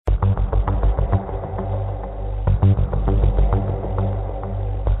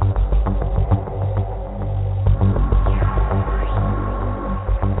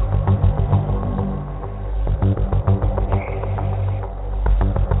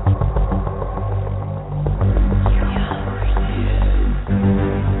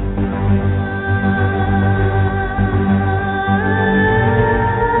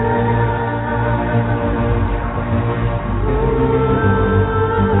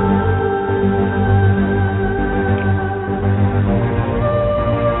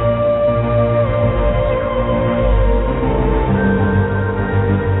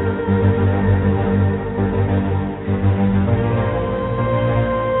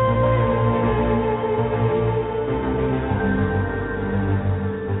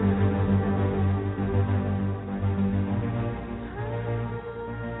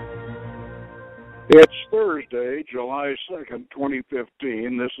It's Thursday, July 2nd,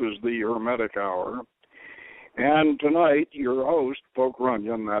 2015. This is the Hermetic Hour. And tonight, your host, Poke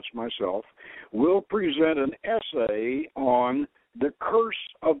Runyon, that's myself, will present an essay on the curse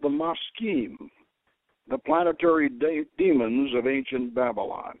of the Maskim, the planetary demons of ancient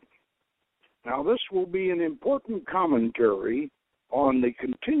Babylon. Now, this will be an important commentary on the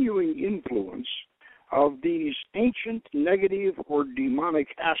continuing influence of these ancient negative or demonic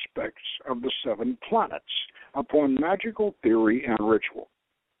aspects of the seven planets upon magical theory and ritual.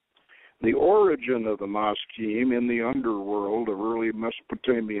 The origin of the Maskim in the underworld of early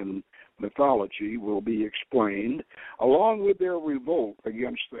Mesopotamian mythology will be explained, along with their revolt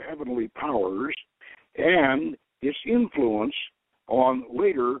against the heavenly powers and its influence on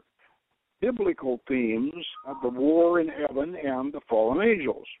later biblical themes of the war in heaven and the fallen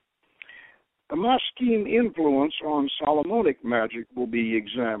angels. The Maskim influence on Solomonic Magic will be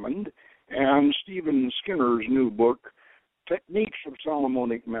examined, and Stephen Skinner's new book, Techniques of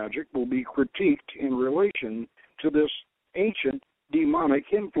Solomonic Magic, will be critiqued in relation to this ancient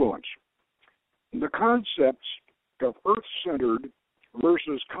demonic influence. The concepts of earth-centered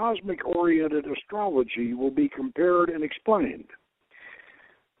versus cosmic-oriented astrology will be compared and explained.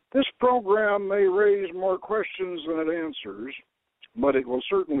 This program may raise more questions than it answers, but it will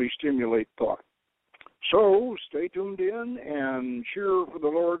certainly stimulate thought. So, stay tuned in and cheer for the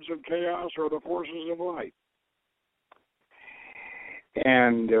Lords of Chaos or the Forces of Light.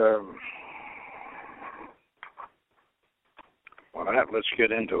 And, let's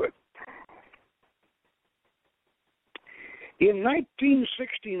get into it. In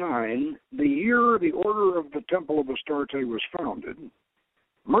 1969, the year the Order of the Temple of Astarte was founded,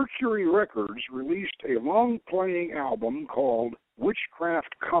 Mercury Records released a long-playing album called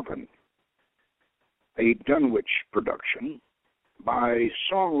Witchcraft Coven, a Dunwich production by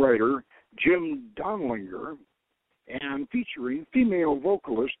songwriter Jim Donlinger and featuring female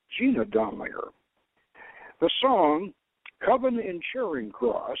vocalist Gina Donlinger. The song, Coven in Charing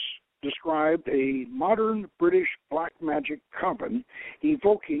Cross, described a modern British black magic coven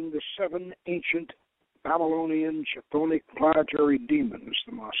evoking the seven ancient Babylonian chthonic planetary demons,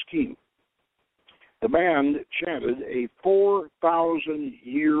 the Maskim. The band chanted a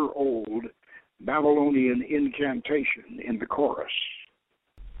 4,000-year-old Babylonian incantation in the chorus.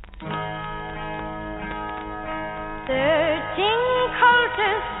 13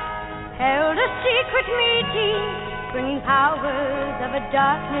 cultists held a secret meeting, bringing powers of a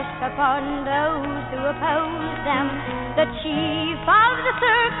darkness upon those who opposed them. The chief of the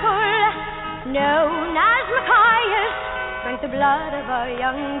circle, known as Machias, drank the blood of a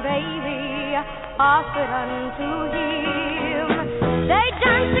young baby offered unto him. They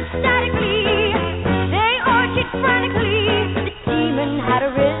danced ecstatically, they orgied frantically. The demon had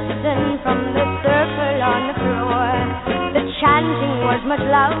arisen from the circle on the floor. The chanting was much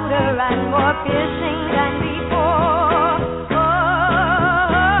louder and more piercing than before.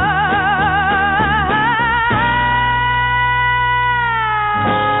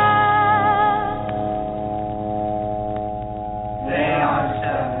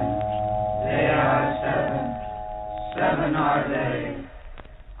 Seven are they.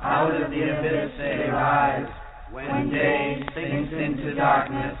 Out of the abyss they rise. When day sinks into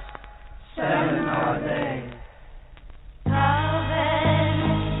darkness, seven are they. Coven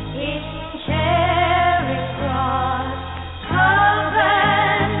in Charing Cross.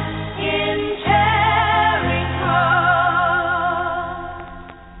 Coven in Charing Cross.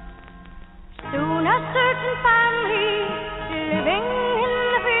 Soon a certain family living in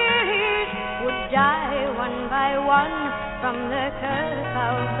the village would die one by one from the curse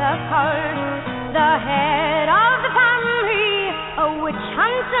of the cult. The head of the family, a witch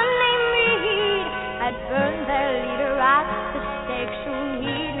hunter named Reed, had burned their leader at the stake. Soon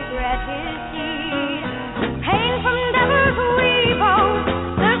he'd regret his deed. Pain from devil's weevils,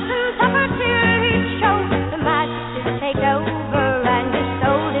 certain suffer till he'd show. The masters take over and his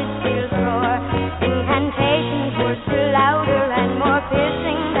soul is still roar. Incantations were still louder and more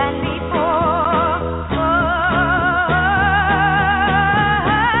piercing than before.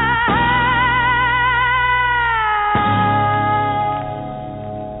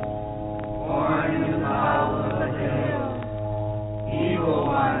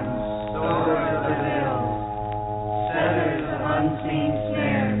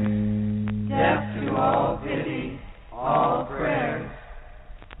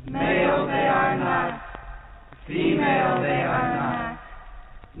 Female they are not,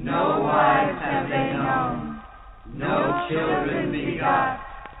 no wives have they known, no children begot.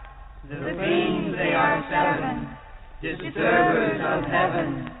 The fiends they are seven, disturbers of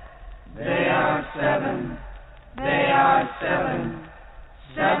heaven, They are seven. They are seven.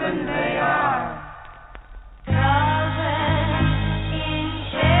 Seven they are. Cousin in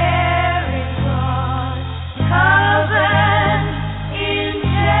cherry cross. Cousin in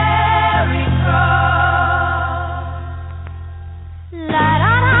cherry cross. La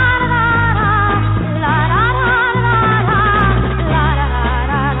da da da da. La da da da da. La da da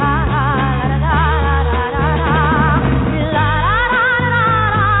da da. La da da da da. La da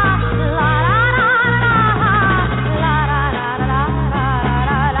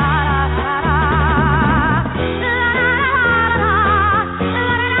da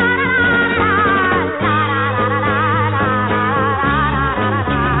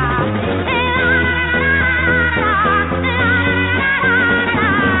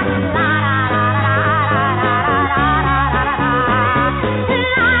da. La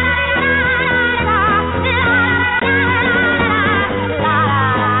da da da da. La da da da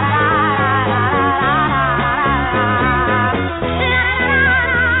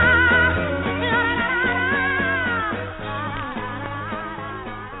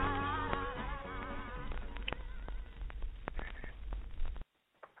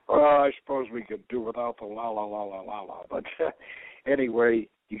I suppose we could do without the la la la la la la, but anyway,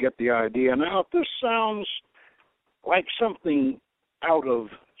 you get the idea. Now, if this sounds like something out of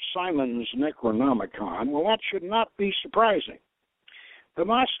Simon's Necronomicon, well, that should not be surprising. The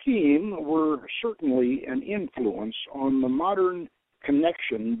Maskim were certainly an influence on the modern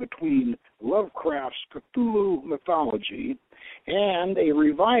connection between Lovecraft's Cthulhu mythology and a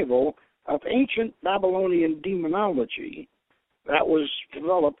revival of ancient Babylonian demonology that was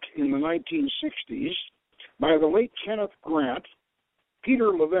developed in the 1960s by the late Kenneth Grant,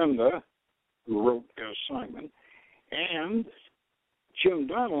 Peter Levenda, who wrote as Simon, and Jim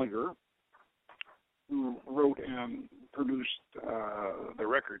Donlinger, who wrote and produced the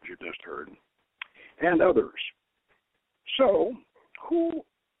record you just heard, and others. So, who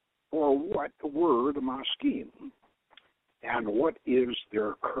or what were the Maskim, and what is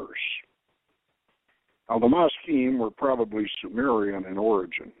their curse? Now, the Maskim were probably Sumerian in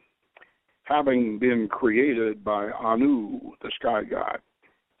origin, having been created by Anu, the sky god,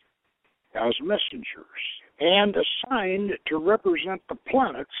 as messengers, and assigned to represent the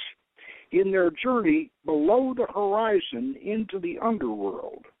planets in their journey below the horizon into the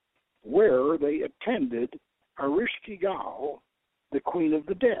underworld, where they attended Ereshkigal, the queen of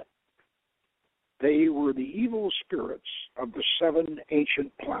the dead. They were the evil spirits of the seven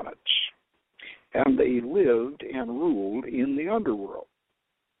ancient planets, and they lived and ruled in the underworld.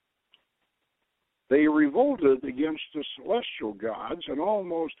 They revolted against the celestial gods and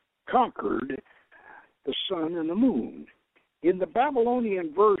almost conquered the sun and the moon. In the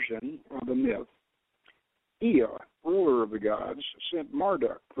Babylonian version of the myth, Ea, ruler of the gods, sent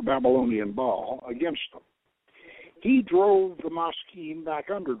Marduk, the Babylonian Baal, against them. He drove the Maskim back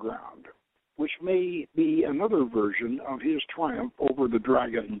underground, which may be another version of his triumph over the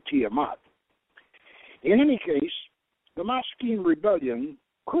dragon Tiamat. In any case, the Maskim rebellion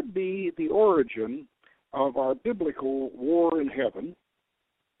could be the origin of our biblical war in heaven,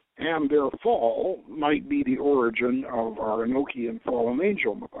 and their fall might be the origin of our Enochian fallen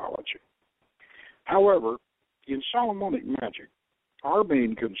angel mythology. However, in Solomonic Magic, our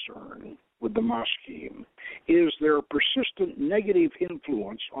main concern with the Maskim is their persistent negative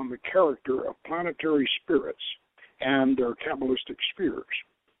influence on the character of planetary spirits and their Kabbalistic spheres,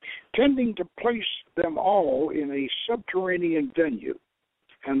 tending to place them all in a subterranean venue,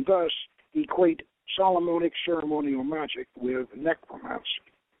 and thus equate Solomonic ceremonial magic with necromancy.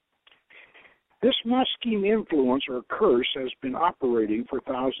 This Maskim influence or curse has been operating for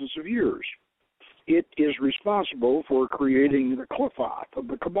thousands of years. It is responsible for creating the Qliphoth of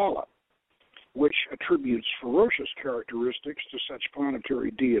the Kabbalah, which attributes ferocious characteristics to such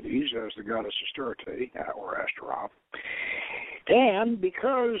planetary deities as the goddess Astarte or Astaroth. And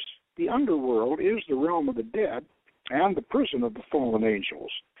because the underworld is the realm of the dead and the prison of the fallen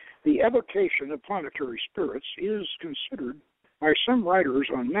angels, the evocation of planetary spirits is considered by some writers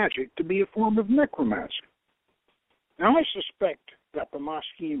on magic to be a form of necromancy. Now, I suspect that the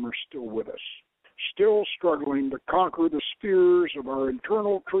Maskim are still with us, still struggling to conquer the spheres of our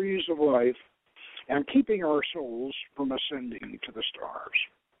internal trees of life and keeping our souls from ascending to the stars.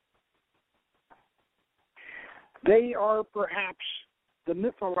 They are perhaps the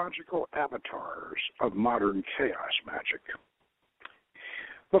mythological avatars of modern chaos magic.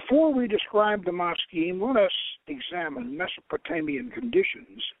 Before we describe the Maskim, let us examine Mesopotamian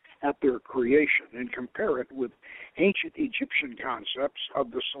conditions at their creation and compare it with ancient Egyptian concepts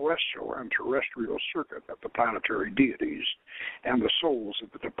of the celestial and terrestrial circuit of the planetary deities and the souls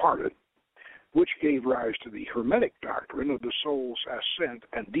of the departed, which gave rise to the Hermetic doctrine of the soul's ascent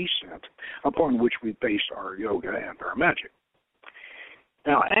and descent, upon which we base our yoga and our magic.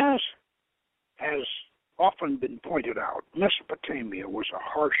 Now, as has often been pointed out, Mesopotamia was a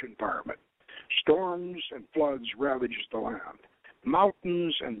harsh environment. Storms and floods ravaged the land.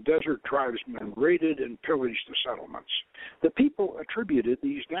 Mountains and desert tribesmen raided and pillaged the settlements. The people attributed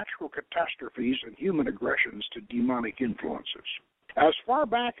these natural catastrophes and human aggressions to demonic influences. As far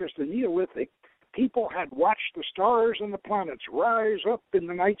back as the Neolithic, people had watched the stars and the planets rise up in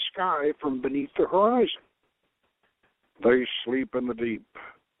the night sky from beneath the horizon. They sleep in the deep,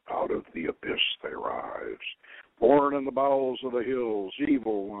 out of the abyss they rise. Born in the bowels of the hills,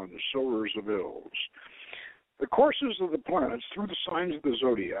 evil ones, sowers of ills. The courses of the planets through the signs of the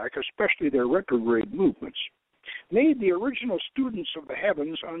zodiac, especially their retrograde movements, made the original students of the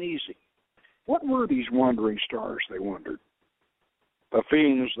heavens uneasy. What were these wandering stars, they wondered? The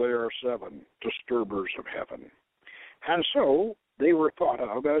fiends, they are seven, disturbers of heaven. And so they were thought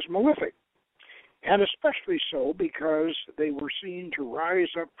of as malefic, and especially so because they were seen to rise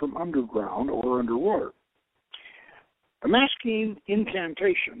up from underground or underwater. The Maskim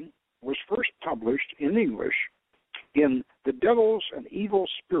incantation was first published in English in The Devils and Evil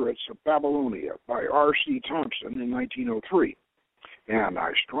Spirits of Babylonia by R.C. Thompson in 1903, and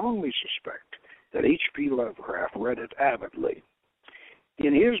I strongly suspect that H.P. Lovecraft read it avidly.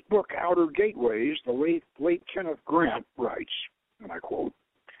 In his book, Outer Gateways, the late Kenneth Grant writes, and I quote,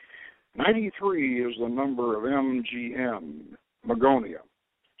 93 is the number of MGM, Magonia,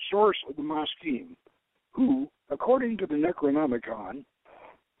 source of the Maskim, who, according to the Necronomicon,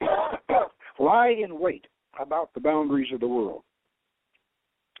 lie in wait about the boundaries of the world.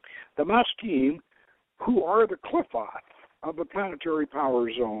 The Maskim, who are the Qliphoth of the planetary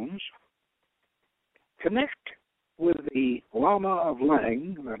power zones, connect with the Lama of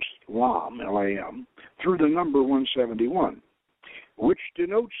Lang, that's Lam, L-A-M, through the number 171, which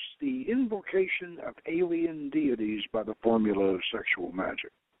denotes the invocation of alien deities by the formula of sexual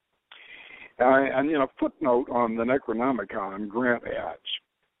magic. And in a footnote on the Necronomicon, Grant adds,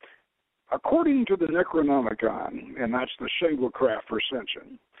 according to the Necronomicon, and that's the Shinglecraft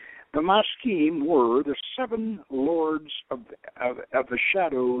recension, the Maskim were the seven lords of the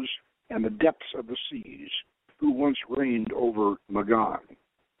shadows and the depths of the seas, who once reigned over Magan.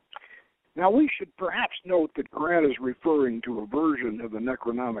 Now, we should perhaps note that Grant is referring to a version of the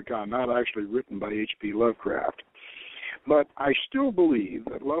Necronomicon not actually written by H.P. Lovecraft, but I still believe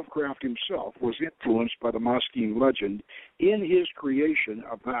that Lovecraft himself was influenced by the Maskim legend in his creation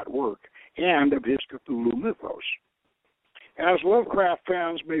of that work and of his Cthulhu mythos. As Lovecraft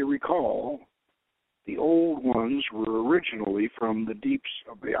fans may recall, the old ones were originally from the deeps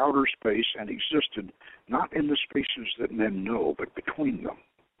of the outer space and existed not in the spaces that men know, but between them.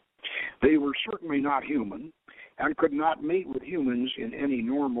 They were certainly not human and could not mate with humans in any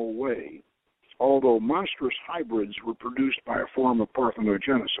normal way, although monstrous hybrids were produced by a form of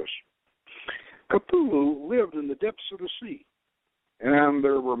parthenogenesis. Cthulhu lived in the depths of the sea, and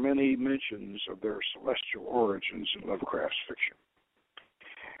there were many mentions of their celestial origins in Lovecraft's fiction.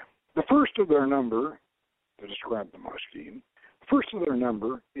 The first of their number, to describe the Maskim, first of their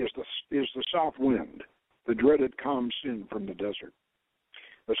number is the south wind, the dreaded Kam-Sin from the desert.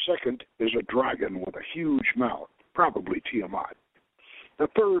 The second is a dragon with a huge mouth, probably Tiamat. The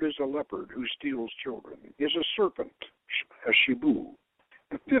third is a leopard who steals children, is a serpent, a Shibu.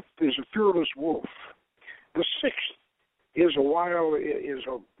 The fifth is a fearless wolf. The sixth is an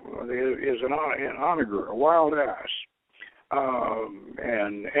onager, a wild ass.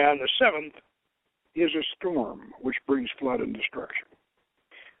 And the seventh is a storm, which brings flood and destruction.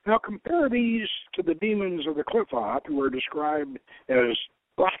 Now compare these to the demons of the Qliphoth, who are described as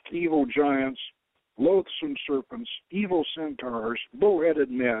black evil giants, loathsome serpents, evil centaurs, bull-headed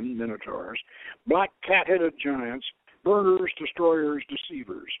men, minotaurs, black cat-headed giants, burners, destroyers,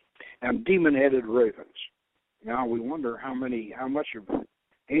 deceivers, and demon-headed ravens. Now we wonder how much of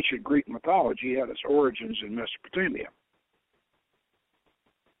ancient Greek mythology had its origins in Mesopotamia.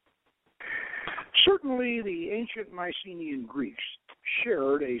 Certainly, the ancient Mycenaean Greeks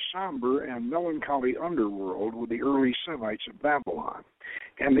shared a somber and melancholy underworld with the early Semites of Babylon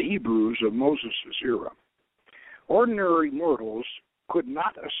and the Hebrews of Moses' era. Ordinary mortals could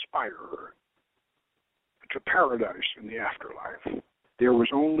not aspire to paradise in the afterlife. There was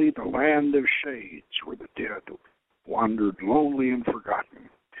only the land of shades where the dead wandered lonely and forgotten,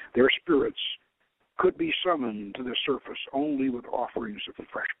 their spirits could be summoned to the surface only with offerings of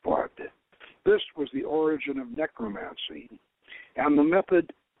fresh blood. This was the origin of necromancy and the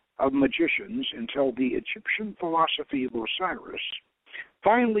method of magicians until the Egyptian philosophy of Osiris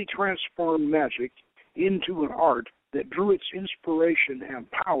finally transformed magic into an art that drew its inspiration and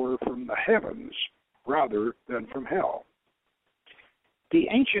power from the heavens rather than from hell. The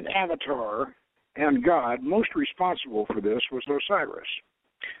ancient avatar and god most responsible for this was Osiris.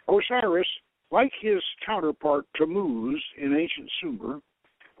 Osiris, like his counterpart Tammuz in ancient Sumer,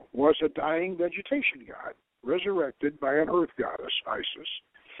 was a dying vegetation god, resurrected by an earth goddess, Isis,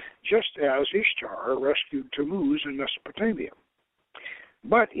 just as Ishtar rescued Tammuz in Mesopotamia.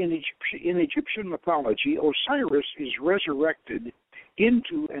 But in Egyptian mythology, Osiris is resurrected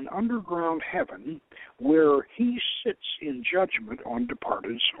into an underground heaven where he sits in judgment on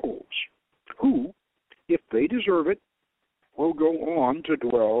departed souls, who, if they deserve it, will go on to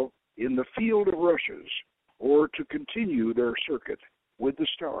dwell in the field of rushes or to continue their circuit with the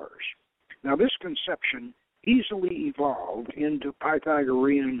stars. Now, this conception easily evolved into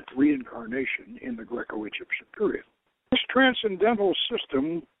Pythagorean reincarnation in the Greco-Egyptian period. This transcendental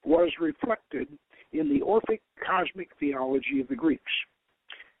system was reflected in the Orphic cosmic theology of the Greeks.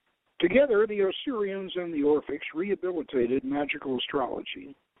 Together, the Osirians and the Orphics rehabilitated magical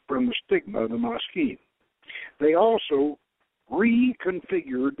astrology from the stigma of the Maskim. They also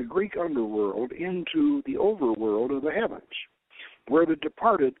reconfigured the Greek underworld into the overworld of the heavens, where the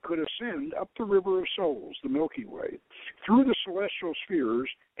departed could ascend up the river of souls, the Milky Way, through the celestial spheres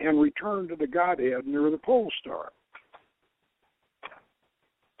and return to the Godhead near the pole star.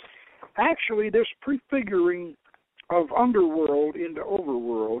 Actually, this prefiguring of underworld into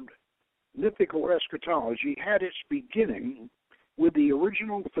overworld mythical eschatology had its beginning with the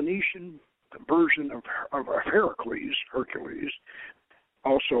original Phoenician version of Hercules,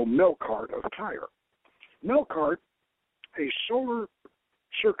 also Melkart of Tyre. Melkart, a solar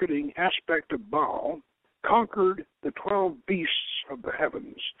circuiting aspect of Baal, conquered the 12 beasts of the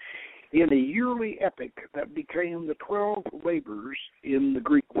heavens in a yearly epic that became the 12 labors in the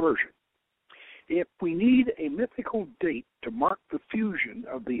Greek version. If we need a mythical date to mark the fusion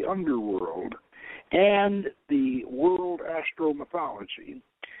of the underworld and the world astromythology,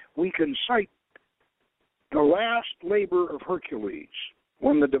 we can cite the last labor of Hercules,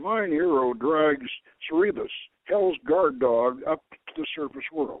 when the divine hero drags Cerberus, hell's guard dog, up to the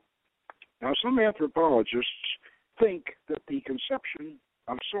surface world. Now, some anthropologists think that the conception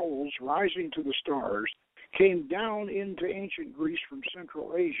of souls rising to the stars came down into ancient Greece from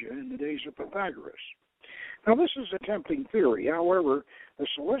Central Asia in the days of Pythagoras. Now, this is a tempting theory. However, the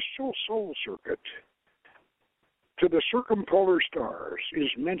celestial soul circuit to the circumpolar stars is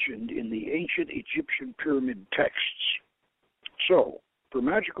mentioned in the ancient Egyptian pyramid texts. So, for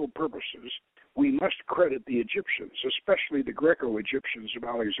magical purposes, we must credit the Egyptians, especially the Greco-Egyptians of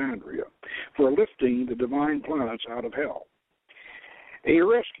Alexandria, for lifting the divine planets out of hell, a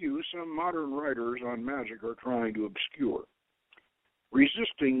rescue some modern writers on magic are trying to obscure,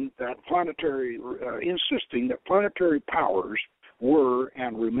 insisting that planetary powers were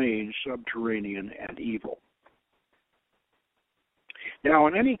and remain subterranean and evil. Now,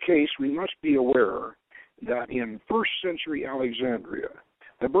 in any case, we must be aware that in 1st century Alexandria,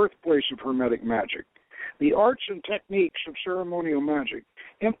 the birthplace of Hermetic magic, the arts and techniques of ceremonial magic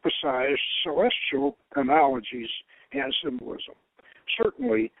emphasized celestial analogies and symbolism.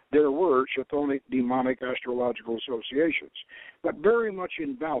 Certainly, there were chthonic, demonic, astrological associations, but very much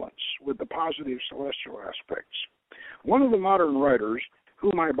in balance with the positive celestial aspects. One of the modern writers,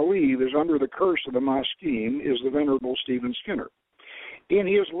 whom I believe is under the curse of the Maskim, is the Venerable Stephen Skinner. In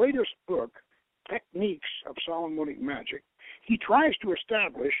his latest book, Techniques of Solomonic Magic, he tries to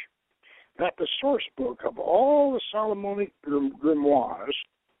establish that the source book of all the Solomonic grimoires,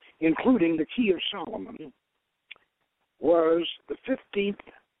 including the Key of Solomon, was the 15th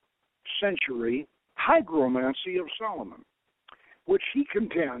century hygromancy of Solomon, which he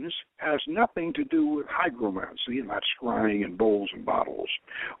contends has nothing to do with hygromancy, and that's scrying in bowls and bottles,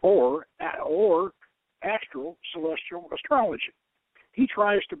 or astral celestial astrology. He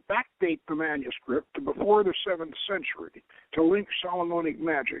tries to backdate the manuscript to before the 7th century to link Solomonic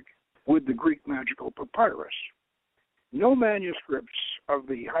magic with the Greek magical papyrus. No manuscripts of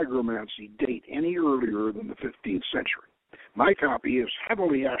the hygromancy date any earlier than the 15th century. My copy is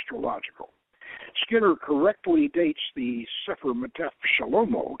heavily astrological. Skinner correctly dates the Sefer Matef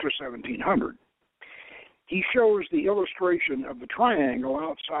Shalomo to 1700. He shows the illustration of the triangle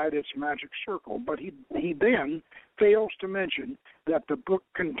outside its magic circle, but he then fails to mention that the book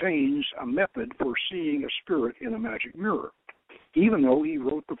contains a method for seeing a spirit in a magic mirror, even though he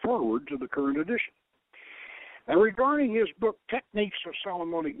wrote the foreword to the current edition. Now, regarding his book, Techniques of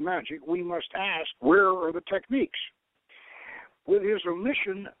Solomonic Magic, we must ask, where are the techniques? With his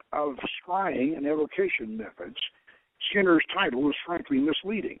omission of scrying and evocation methods, Skinner's title is frankly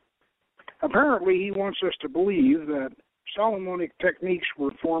misleading. Apparently, he wants us to believe that Solomonic techniques were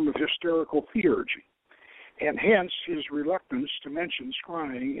a form of hysterical theurgy, and hence his reluctance to mention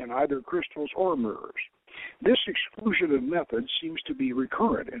scrying in either crystals or mirrors. This exclusion of methods seems to be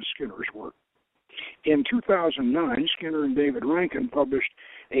recurrent in Skinner's work. In 2009, Skinner and David Rankin published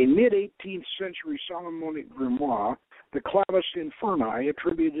a mid-18th century Solomonic grimoire, the Clavis Inferni,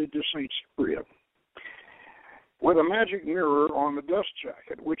 attributed to St. Cyprian, with a magic mirror on the dust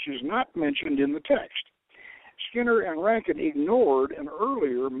jacket, which is not mentioned in the text. Skinner and Rankin ignored an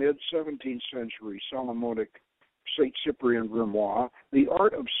earlier mid-17th century Solomonic St. Cyprian grimoire, The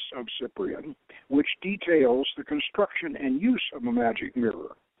Art of Cyprian, which details the construction and use of a magic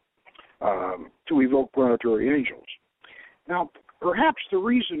mirror to evoke planetary angels. Now, perhaps the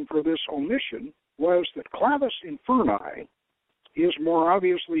reason for this omission was that Clavis Inferni is more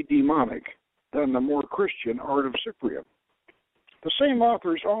obviously demonic than the more Christian Art of Cyprian. The same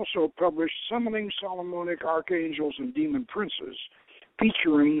authors also published Summoning Solomonic Archangels and Demon Princes,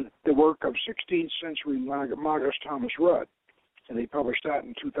 featuring the work of 16th century Magus Thomas Rudd, and they published that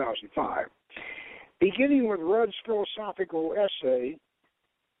in 2005. Beginning with Rudd's philosophical essay,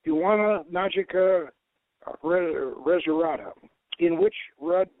 Duana Magica Resurrata, in which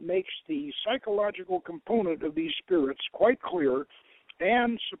Rudd makes the psychological component of these spirits quite clear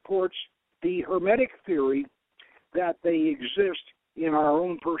and supports the Hermetic theory that they exist in our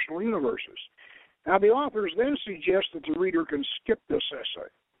own personal universes. Now, the authors then suggest that the reader can skip this essay.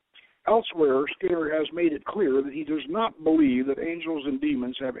 Elsewhere, Skinner has made it clear that he does not believe that angels and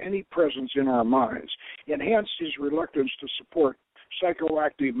demons have any presence in our minds, and hence his reluctance to support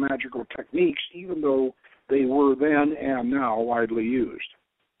psychoactive magical techniques, even though they were then and now widely used.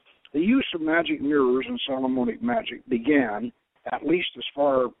 The use of magic mirrors in Solomonic magic began, at least as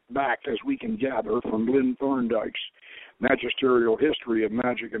far back as we can gather from Lynn Thorndike's Magisterial History of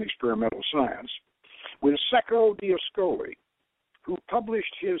Magic and Experimental Science, with Secco Diascoli, who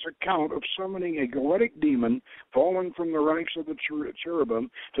published his account of summoning a goetic demon fallen from the ranks of the cherubim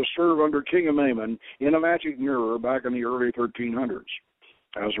to serve under King Amun in a magic mirror back in the early 1300s.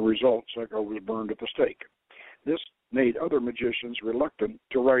 As a result, Secco was burned at the stake. This made other magicians reluctant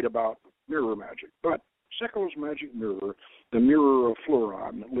to write about mirror magic, but Secco's magic mirror, the Mirror of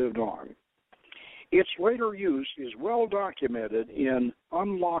Fleuron, lived on. Its later use is well documented in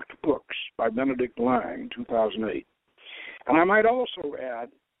Unlocked Books by Benedict Lang, 2008. And I might also add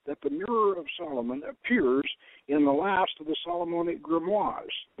that the Mirror of Solomon appears in the last of the Solomonic grimoires,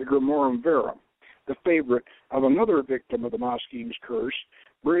 the Grimorum Verum, the favorite of another victim of the Maskim's curse,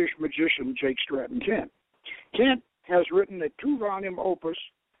 British magician Jake Stratton Kent. Kent has written a 2-volume opus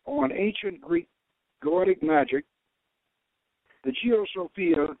on ancient Greek goetic magic, the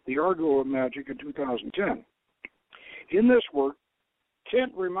Geosophia, the Argo of Magic, in 2010. In this work,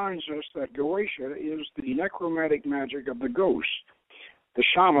 Kent reminds us that Goetia is the necromantic magic of the ghosts, the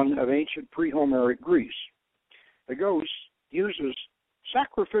shaman of ancient pre-Homeric Greece. The ghost uses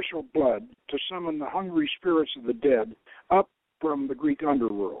sacrificial blood to summon the hungry spirits of the dead up from the Greek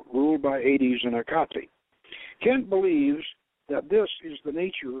underworld, ruled by Hades and Hecate. Kent believes that this is the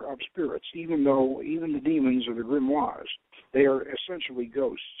nature of spirits, even the demons of the grimoires, they are essentially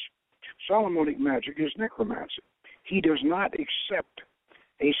ghosts. Solomonic magic is necromancy. He does not accept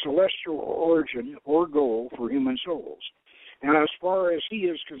a celestial origin or goal for human souls. And as far as he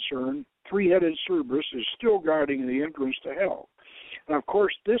is concerned, three-headed Cerberus is still guarding the entrance to hell. And of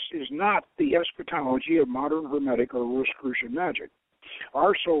course, this is not the eschatology of modern Hermetic or Rosicrucian magic.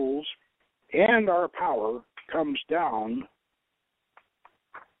 Our souls and our power comes down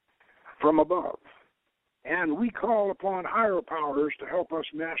from above. And we call upon higher powers to help us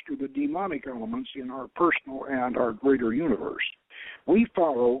master the demonic elements in our personal and our greater universe. We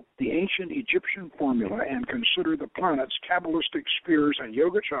follow the ancient Egyptian formula and consider the planets, Kabbalistic spheres, and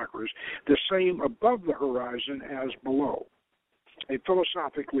yoga chakras the same above the horizon as below, a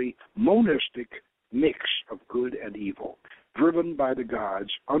philosophically monistic mix of good and evil, driven by the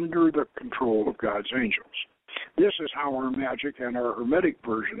gods under the control of God's angels. This is how our magic and our Hermetic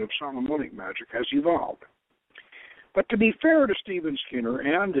version of Solomonic magic has evolved. But to be fair to Stephen Skinner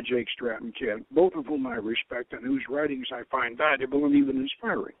and to Jake Stratton Kent, both of whom I respect and whose writings I find valuable and even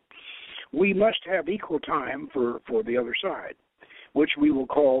inspiring, we must have equal time for the other side, which we will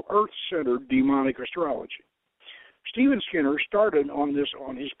call earth-centered demonic astrology. Stephen Skinner started on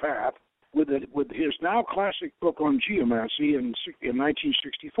his path with his now classic book on geomancy in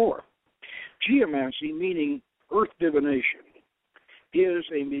 1964. Geomancy, meaning Earth divination is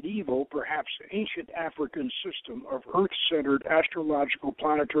a medieval, perhaps ancient African system of Earth-centered astrological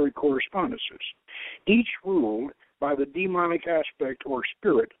planetary correspondences, each ruled by the demonic aspect or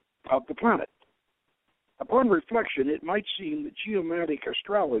spirit of the planet. Upon reflection, it might seem that geomantic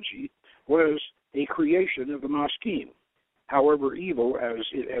astrology was a creation of the Maskim. However evil as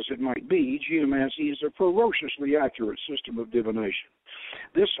it might be, geomancy is a ferociously accurate system of divination.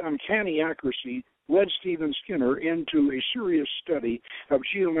 This uncanny accuracy led Stephen Skinner into a serious study of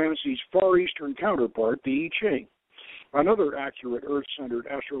geomancy's Far Eastern counterpart, the I Ching, another accurate Earth-centered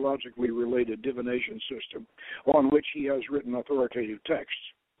astrologically related divination system on which he has written authoritative texts.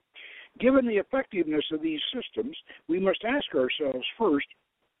 Given the effectiveness of these systems, we must ask ourselves first,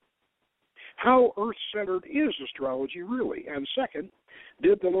 how Earth-centered is astrology really? And second,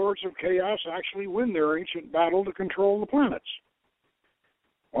 did the Lords of Chaos actually win their ancient battle to control the planets?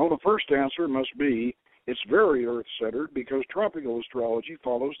 Well, the first answer must be it's very Earth-centered because tropical astrology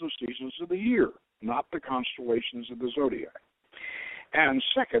follows the seasons of the year, not the constellations of the zodiac. And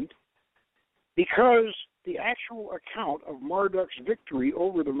second, because the actual account of Marduk's victory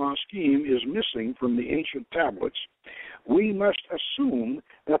over the Maskim is missing from the ancient tablets, we must assume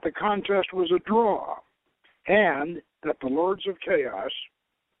that the contest was a draw and that the Lords of Chaos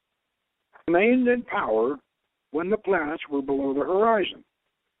remained in power when the planets were below the horizon.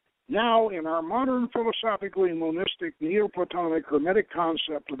 Now, in our modern philosophically monistic Neoplatonic Hermetic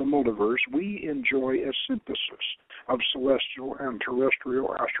concept of the multiverse, we enjoy a synthesis of celestial and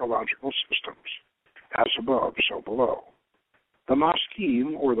terrestrial astrological systems. As above, so below. The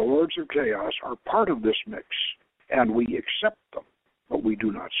Maskim, or the Lords of Chaos, are part of this mix, and we accept them, but we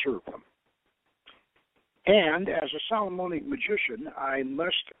do not serve them. And as a Solomonic magician, I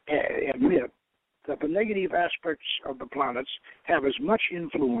must admit that the negative aspects of the planets have as much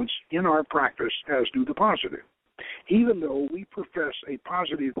influence in our practice as do the positive. Even though we profess a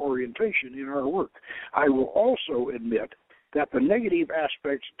positive orientation in our work, I will also admit that the negative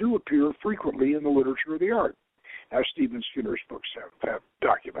aspects do appear frequently in the literature of the art, as Stephen Skinner's books have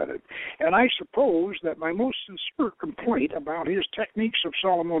documented. And I suppose that my most sincere complaint about his techniques of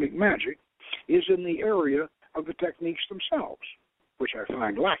Solomonic magic is in the area of the techniques themselves, which I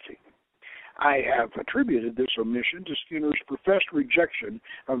find lacking. I have attributed this omission to Skinner's professed rejection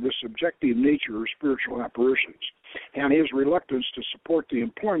of the subjective nature of spiritual apparitions and his reluctance to support the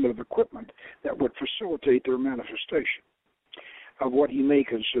employment of equipment that would facilitate their manifestation of what he may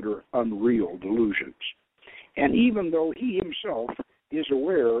consider unreal delusions. And even though he himself is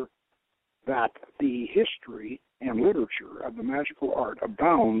aware that the history and literature of the magical art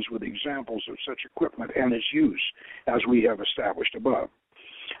abounds with examples of such equipment and its use, as we have established above,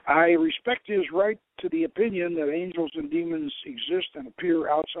 I respect his right to the opinion that angels and demons exist and appear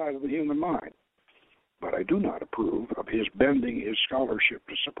outside of the human mind, but I do not approve of his bending his scholarship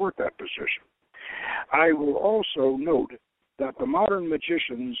to support that position. I will also note that the modern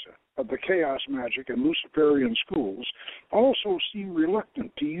magicians of the chaos magic and Luciferian schools also seem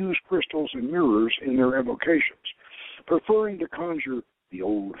reluctant to use crystals and mirrors in their evocations, preferring to conjure the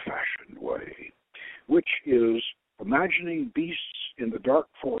old-fashioned way, which is imagining beasts in the dark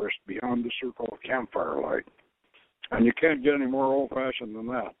forest beyond the circle of campfire light. And you can't get any more old-fashioned than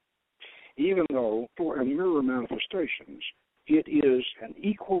that. Even though, for mirror manifestations, it is an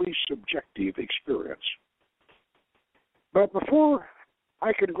equally subjective experience. But before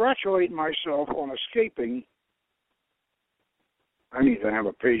I congratulate myself on escaping, I need to have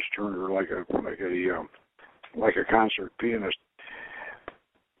a page turner like a concert pianist.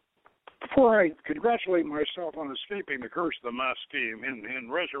 Before I congratulate myself on escaping the curse of the Maskim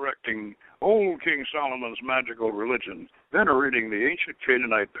in resurrecting old King Solomon's magical religion, venerating the ancient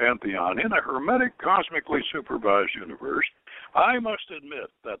Canaanite pantheon in a hermetic, cosmically supervised universe, I must admit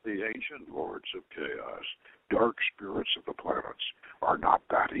that the ancient lords of chaos, dark spirits of the planets, are not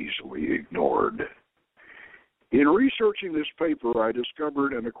that easily ignored. In researching this paper, I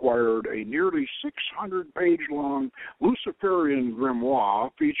discovered and acquired a nearly 600-page-long Luciferian grimoire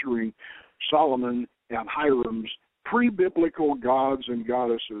featuring Solomon and Hiram's pre-biblical gods and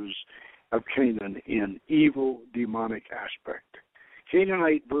goddesses of Canaan in evil, demonic aspect,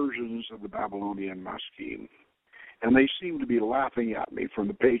 Canaanite versions of the Babylonian Maskim. And they seem to be laughing at me from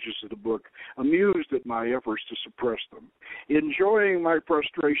the pages of the book, amused at my efforts to suppress them, enjoying my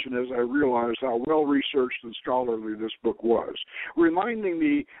frustration as I realized how well-researched and scholarly this book was, reminding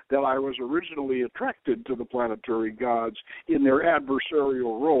me that I was originally attracted to the planetary gods in their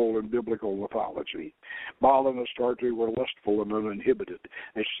adversarial role in biblical mythology. Baal and Astarte were lustful and uninhibited,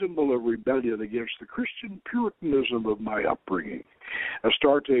 a symbol of rebellion against the Christian Puritanism of my upbringing.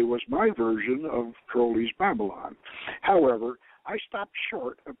 Astarte was my version of Crowley's Babylon. However, I stopped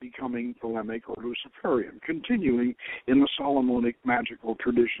short of becoming polemic or Luciferian, continuing in the Solomonic magical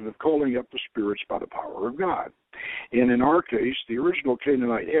tradition of calling up the spirits by the power of God. And in our case, the original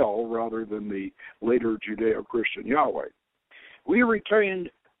Canaanite El rather than the later Judeo-Christian Yahweh. We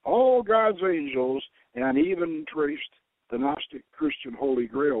retained all God's angels and even traced the Gnostic Christian Holy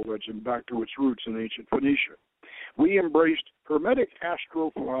Grail legend back to its roots in ancient Phoenicia. We embraced Hermetic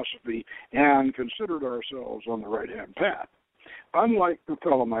astrophilosophy and considered ourselves on the right-hand path. Unlike the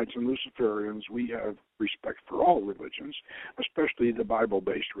Thelemites and Luciferians, we have respect for all religions, especially the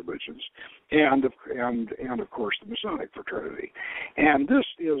Bible-based religions, and of course the Masonic fraternity. And this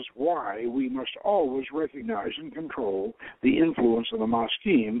is why we must always recognize and control the influence of the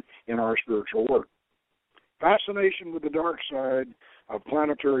Maskim in our spiritual work. Fascination with the dark side of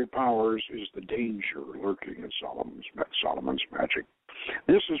planetary powers is the danger lurking in Solomon's magic.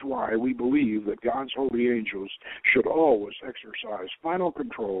 This is why we believe that God's holy angels should always exercise final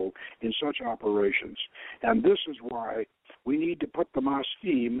control in such operations. And this is why we need to put the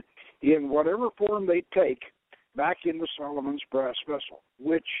Maskim, in whatever form they take, back into Solomon's brass vessel,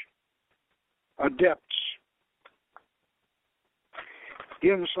 which adepts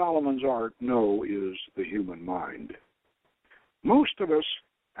in Solomon's art know is the human mind. Most of us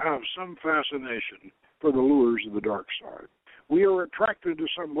have some fascination for the lures of the dark side. We are attracted to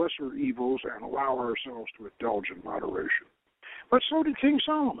some lesser evils and allow ourselves to indulge in moderation. But so did King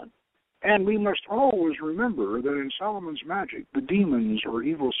Solomon. And we must always remember that in Solomon's magic, the demons or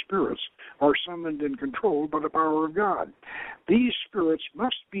evil spirits are summoned and controlled by the power of God. These spirits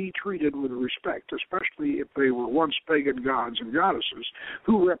must be treated with respect, especially if they were once pagan gods and goddesses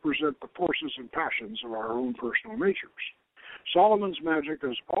who represent the forces and passions of our own personal natures. Solomon's magic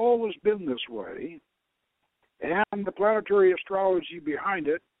has always been this way, and the planetary astrology behind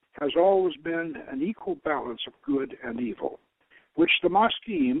it has always been an equal balance of good and evil, which the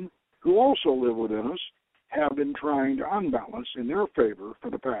Maskim, who also live within us, have been trying to unbalance in their favor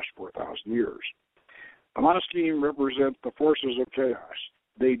for the past 4,000 years. The Maskim represent the forces of chaos.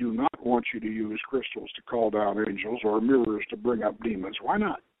 They do not want you to use crystals to call down angels or mirrors to bring up demons. Why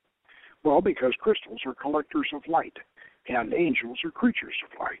not? Well, because crystals are collectors of light, and angels are creatures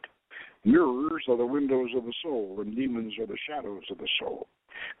of light. Mirrors are the windows of the soul, and demons are the shadows of the soul.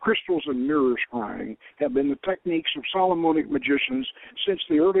 Crystals and mirror scrying have been the techniques of Solomonic magicians since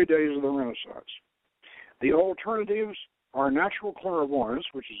the early days of the Renaissance. The alternatives are natural clairvoyance,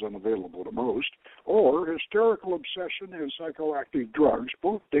 which is unavailable to most, or hysterical obsession and psychoactive drugs,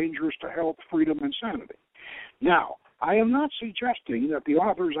 both dangerous to health, freedom, and sanity. Now, I am not suggesting that the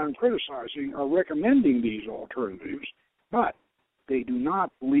authors I'm criticizing are recommending these alternatives, but they do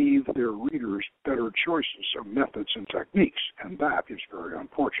not leave their readers better choices of methods and techniques, and that is very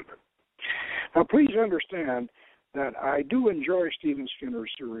unfortunate. Now, please understand that I do enjoy Stephen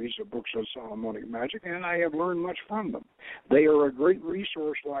Skinner's series of books on Solomonic magic, and I have learned much from them. They are a great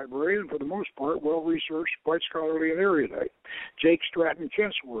resource library, and for the most part, well-researched, quite scholarly, and erudite. Jake Stratton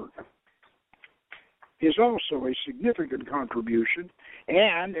Kent's work is also a significant contribution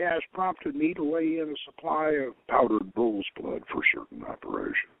and has prompted me to lay in a supply of powdered bull's blood for certain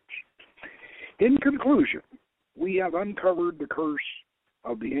operations. In conclusion, we have uncovered the curse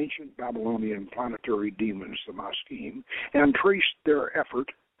of the ancient Babylonian planetary demons, the Maskim, and traced their effort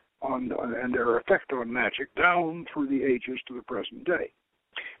on and their effect on magic down through the ages to the present day.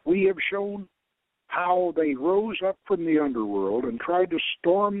 We have shown how they rose up from the underworld and tried to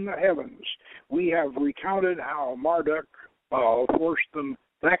storm the heavens. We have recounted how Marduk forced them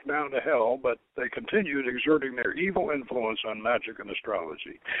back down to hell, but they continued exerting their evil influence on magic and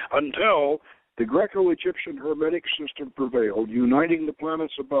astrology until the Greco-Egyptian Hermetic system prevailed, uniting the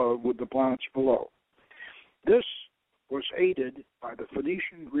planets above with the planets below. This was aided by the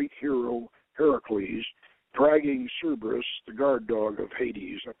Phoenician Greek hero Heracles, dragging Cerberus, the guard dog of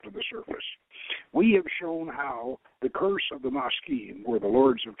Hades, up to the surface. We have shown how the curse of the Maskim, or the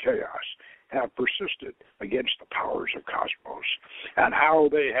lords of chaos, have persisted against the powers of cosmos, and how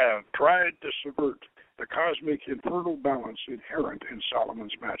they have tried to subvert the cosmic infernal balance inherent in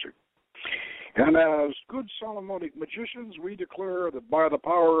Solomon's magic. And as good Solomonic magicians, we declare that by the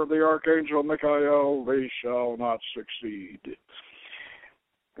power of the Archangel Michael, they shall not succeed.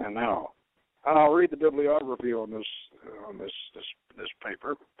 And now, I'll read the bibliography on this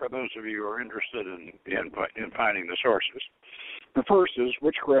paper for those of you who are interested in finding the sources. The first is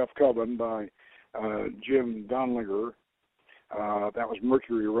Witchcraft Coven by Jim Donliger. That was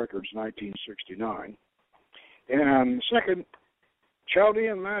Mercury Records, 1969. And second,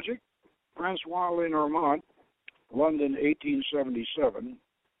 Chaldean Magic, Francois Lenormand, London, 1877.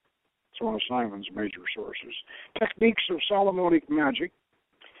 It's one of Simon's major sources. Techniques of Solomonic Magic,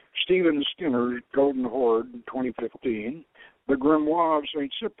 Stephen Skinner, Golden Horde, 2015. The Grimoire of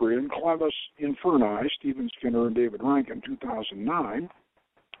St. Cyprian, Clavis Inferni, Stephen Skinner and David Rankin, 2009.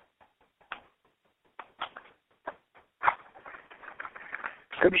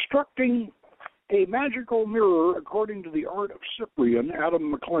 Constructing a Magical Mirror According to the Art of Cyprian, Adam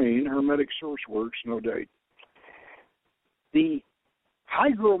McLean, Hermetic Sourceworks, no date. The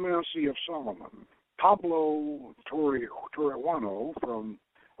Hygromancy of Solomon, Pablo Torrejuano from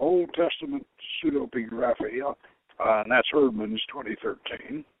Old Testament Pseudepigraphia, and that's Herdman's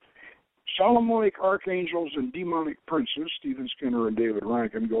 2013. Solomonic Archangels and Demonic Princes, Stephen Skinner and David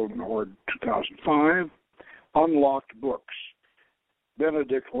Rankin, Golden Horde, 2005. Unlocked Books,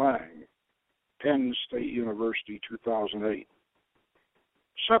 Benedict Lang, Penn State University, 2008.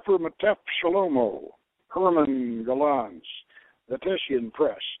 Sefer Matef Shalomo, Herman Galans, The Tessian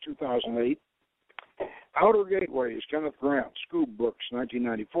Press, 2008. Outer Gateways, Kenneth Grant, Scoob Books,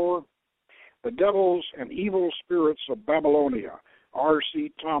 1994. The Devils and Evil Spirits of Babylonia,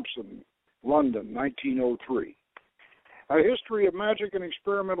 R.C. Thompson, London, 1903. A History of Magic and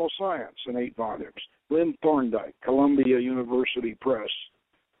Experimental Science in 8 volumes, Lynn Thorndike, Columbia University Press,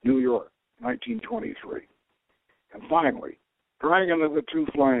 New York, 1923. And finally, Dragon of the Two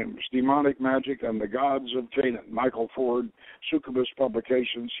Flames, Demonic Magic and the Gods of Canaan, Michael Ford, Succubus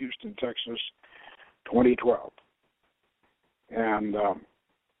Publications, Houston, Texas, 2012. And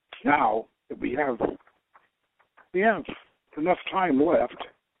now we have enough time left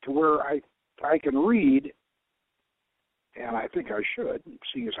to where I can read, and I think I should,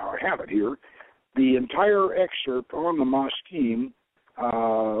 seeing as how I have it here, the entire excerpt on the Maskim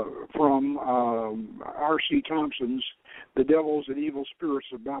from R.C. Thompson's The Devils and Evil Spirits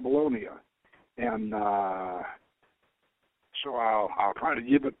of Babylonia. And so I'll try to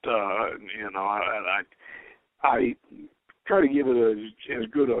give it, I try to give it as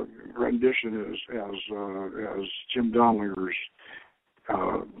good a rendition as Jim Donlinger's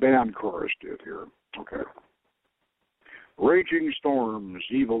band chorus did here. Okay. Raging storms,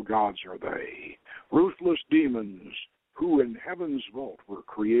 evil gods are they. Ruthless demons, who in heaven's vault were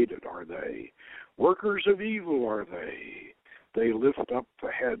created are they. Workers of evil are they. They lift up the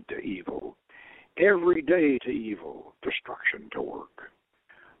head to evil. Every day to evil, destruction to work.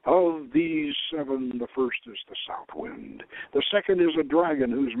 Of these 7, the first is the south wind. The second is a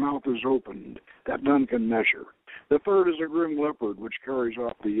dragon whose mouth is opened, that none can measure. The third is a grim leopard which carries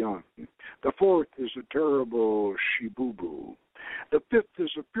off the young. The fourth is a terrible shibubu. The fifth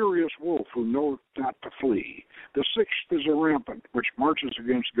is a furious wolf who knoweth not to flee. The sixth is a rampant which marches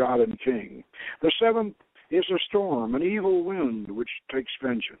against God and king. The seventh is a storm, an evil wind which takes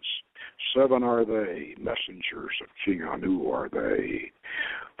vengeance. 7 are they, messengers of King Anu are they.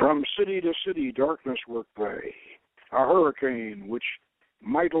 From city to city darkness work they. A hurricane which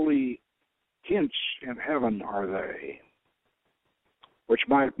mightily hints in heaven are they. Which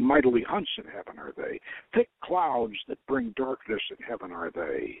mightily hunts in heaven are they. Thick clouds that bring darkness in heaven are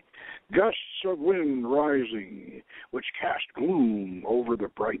they. Gusts of wind rising which cast gloom over the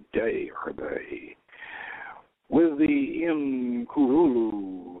bright day are they. With the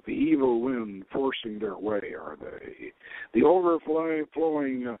Inkurulu, the evil wind forcing their way are they. The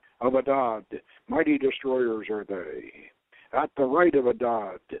overflowing of Adad, mighty destroyers are they. At the right of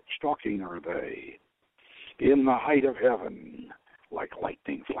Adad, stalking are they. In the height of heaven, like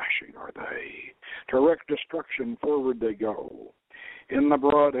lightning flashing are they. To wreak destruction forward they go. In the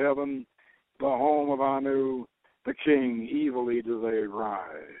broad heaven, the home of Anu, the king, evilly do they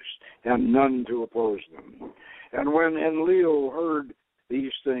rise, and none to oppose them. And when Enlil heard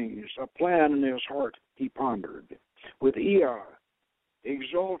these things, a plan in his heart he pondered. With Ea,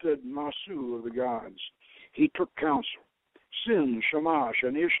 exalted Masu of the gods, he took counsel. Sin, Shamash,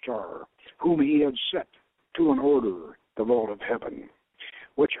 and Ishtar, whom he had set to an order the vault of heaven,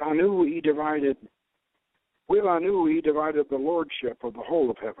 with Anu he divided the lordship of the whole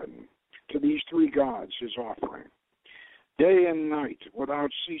of heaven. To these 3 gods his offering. Day and night,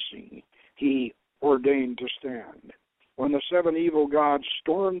 without ceasing, he ordained to stand. When the 7 evil gods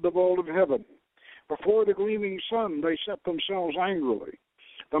stormed the vault of heaven, before the gleaming sun they set themselves angrily.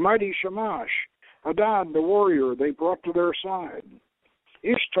 The mighty Shamash, Adad the warrior, they brought to their side.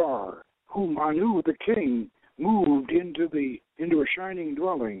 Ishtar, whom Anu the king moved into a shining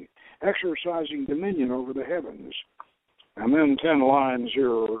dwelling, exercising dominion over the heavens. And then 10 lines here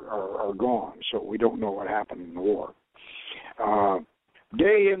are gone, so we don't know what happened in the war.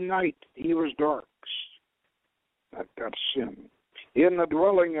 Day and night he was dark. That's sin. In the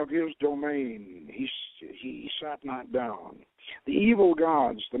dwelling of his domain, he sat not down. The evil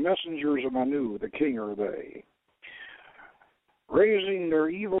gods, the messengers of Anu, the king are they, raising their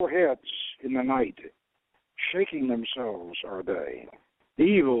evil heads in the night, shaking themselves are they.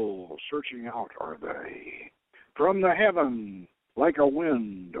 Evil searching out are they. From the heaven, like a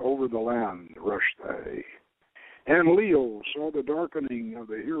wind, over the land rush they. And Leo saw the darkening of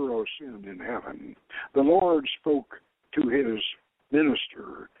the hero sin in heaven. The Lord spoke to his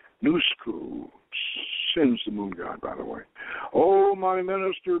minister, Nusku, sin's the moon god, by the way. O my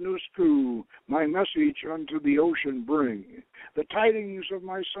minister Nusku, my message unto the ocean bring, the tidings of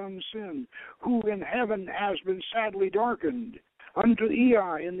my son Sin, who in heaven has been sadly darkened. Unto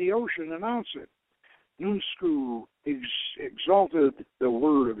Ea in the ocean announce it. Nusku exalted the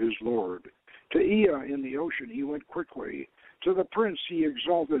word of his Lord. To Ea in the ocean he went quickly. To the prince he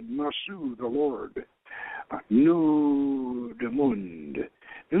exalted Masu the Lord. Nudemund.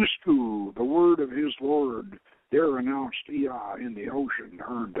 Nusku, the word of his Lord, there announced Ea in the ocean,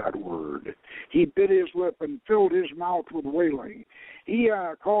 heard that word. He bit his lip and filled his mouth with wailing.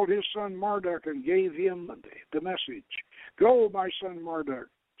 Ea called his son Marduk and gave him the message. Go, my son Marduk,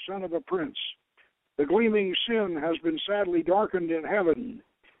 son of a prince. The gleaming Sin has been sadly darkened in heaven.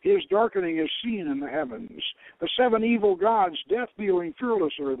 His darkening is seen in the heavens. The seven evil gods, death-dealing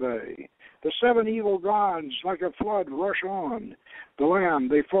fearless are they. The seven evil gods, like a flood, rush on. The land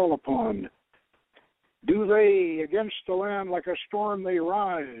they fall upon. Do they against the land like a storm they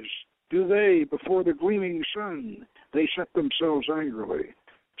rise? Do they before the gleaming sun they set themselves angrily?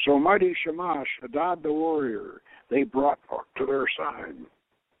 So mighty Shamash, Hadad the warrior, they brought to their side.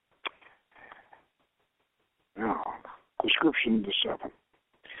 Now, description of the seven.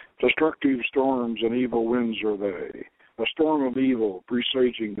 Destructive storms and evil winds are they, a storm of evil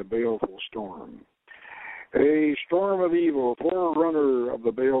presaging the baleful storm. A storm of evil, forerunner of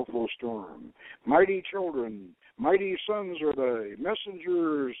the baleful storm. Mighty children, mighty sons are they,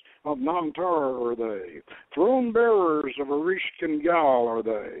 messengers of Namtar are they, throne bearers of Arish Gal are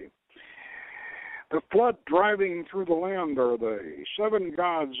they. The flood driving through the land are they, seven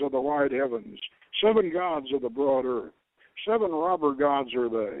gods of the wide heavens, seven gods of the broad earth. Seven robber gods are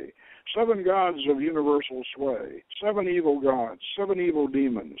they, seven gods of universal sway, seven evil gods, seven evil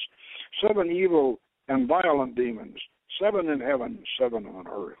demons, seven evil and violent demons, seven in heaven, seven on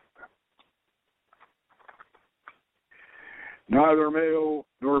earth. Neither male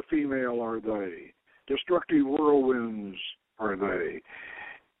nor female are they, destructive whirlwinds are they,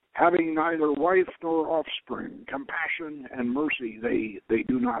 having neither wife nor offspring, compassion and mercy they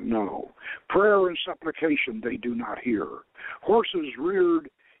do not know, prayer and supplication they do not hear, horses reared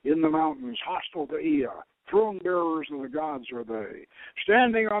in the mountains, hostile to Ea, throne bearers of the gods are they,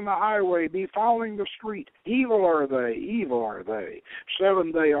 standing on the highway, befouling the street, evil are they,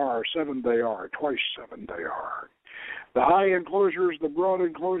 seven they are, twice seven they are. The high enclosures, the broad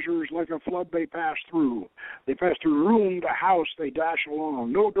enclosures, like a flood they pass through. They pass through room to house, they dash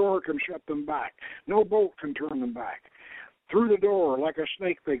along. No door can shut them back. No bolt can turn them back. Through the door, like a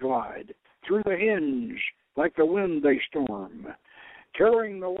snake they glide. Through the hinge, like the wind they storm.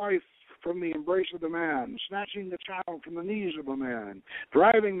 Carrying the wife from the embrace of the man, snatching the child from the knees of the man,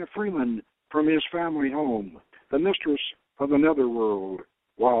 driving the freeman from his family home, the mistress of another world,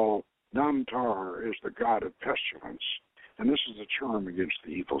 while Namtar is the god of pestilence, and this is a charm against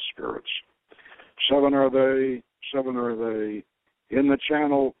the evil spirits. Seven are they, in the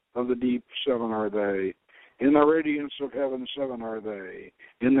channel of the deep, seven are they, in the radiance of heaven, seven are they,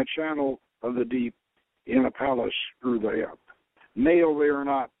 in the channel of the deep, in a palace grew they up. Male they are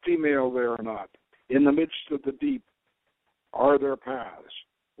not, female they are not, in the midst of the deep are their paths.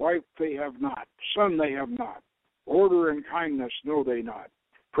 Wife they have not, son they have not, order and kindness know they not.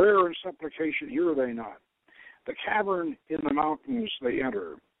 Prayer and supplication hear they not. The cavern in the mountains they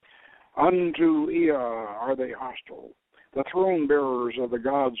enter. Unto Ea are they hostile. The throne bearers of the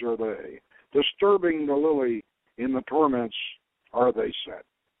gods are they. Disturbing the lily in the torments are they set.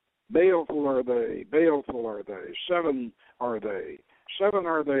 Baleful are they, seven are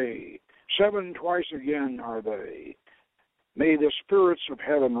they, seven twice again are they. May the spirits of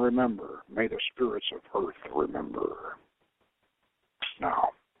heaven remember, may the spirits of earth remember. Now,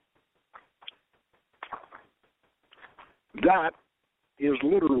 that is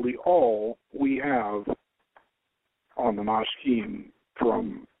literally all we have on the Maskim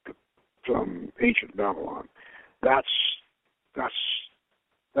from ancient Babylon. That's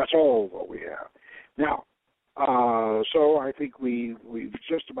all what we have. Now, so I think we've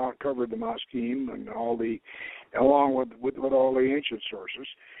just about covered the Maskim and along with all the ancient sources,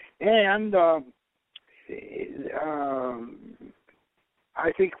 and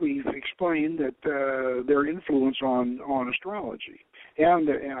I think we've explained that their influence on astrology, and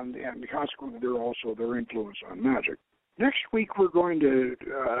consequently their influence on magic. Next week we're going to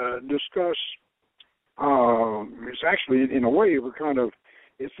discuss. It's actually, in a way,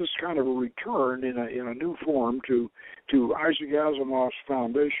 it's this kind of a return in a new form to Isaac Asimov's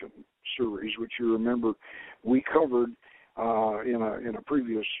Foundation series, which you remember we covered in a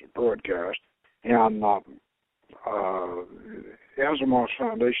previous broadcast, and Asimov's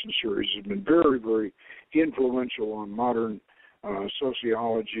Foundation series has been very, very influential on modern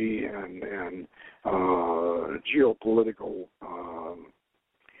sociology and geopolitical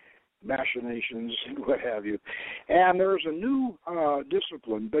machinations and what have you. And there's a new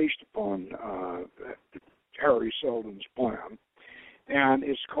discipline based upon Harry Seldon's plan, and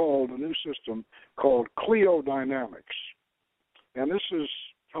it's called a new system called Cleodynamics. And this is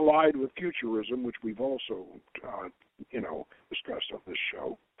allied with futurism, which we've also, discussed on this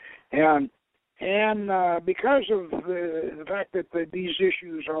show. And because of the fact that these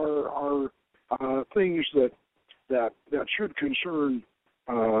issues are things that should concern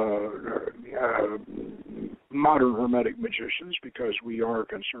modern Hermetic magicians, because we are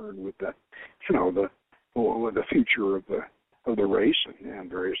concerned with the future of the race and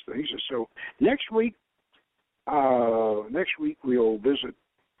various things. And so next week we'll visit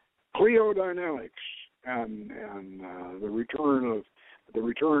Cleodynamics and the return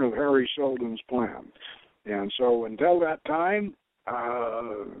of Harry Seldon's plan. And so until that time,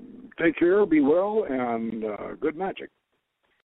 take care, be well, and good magic.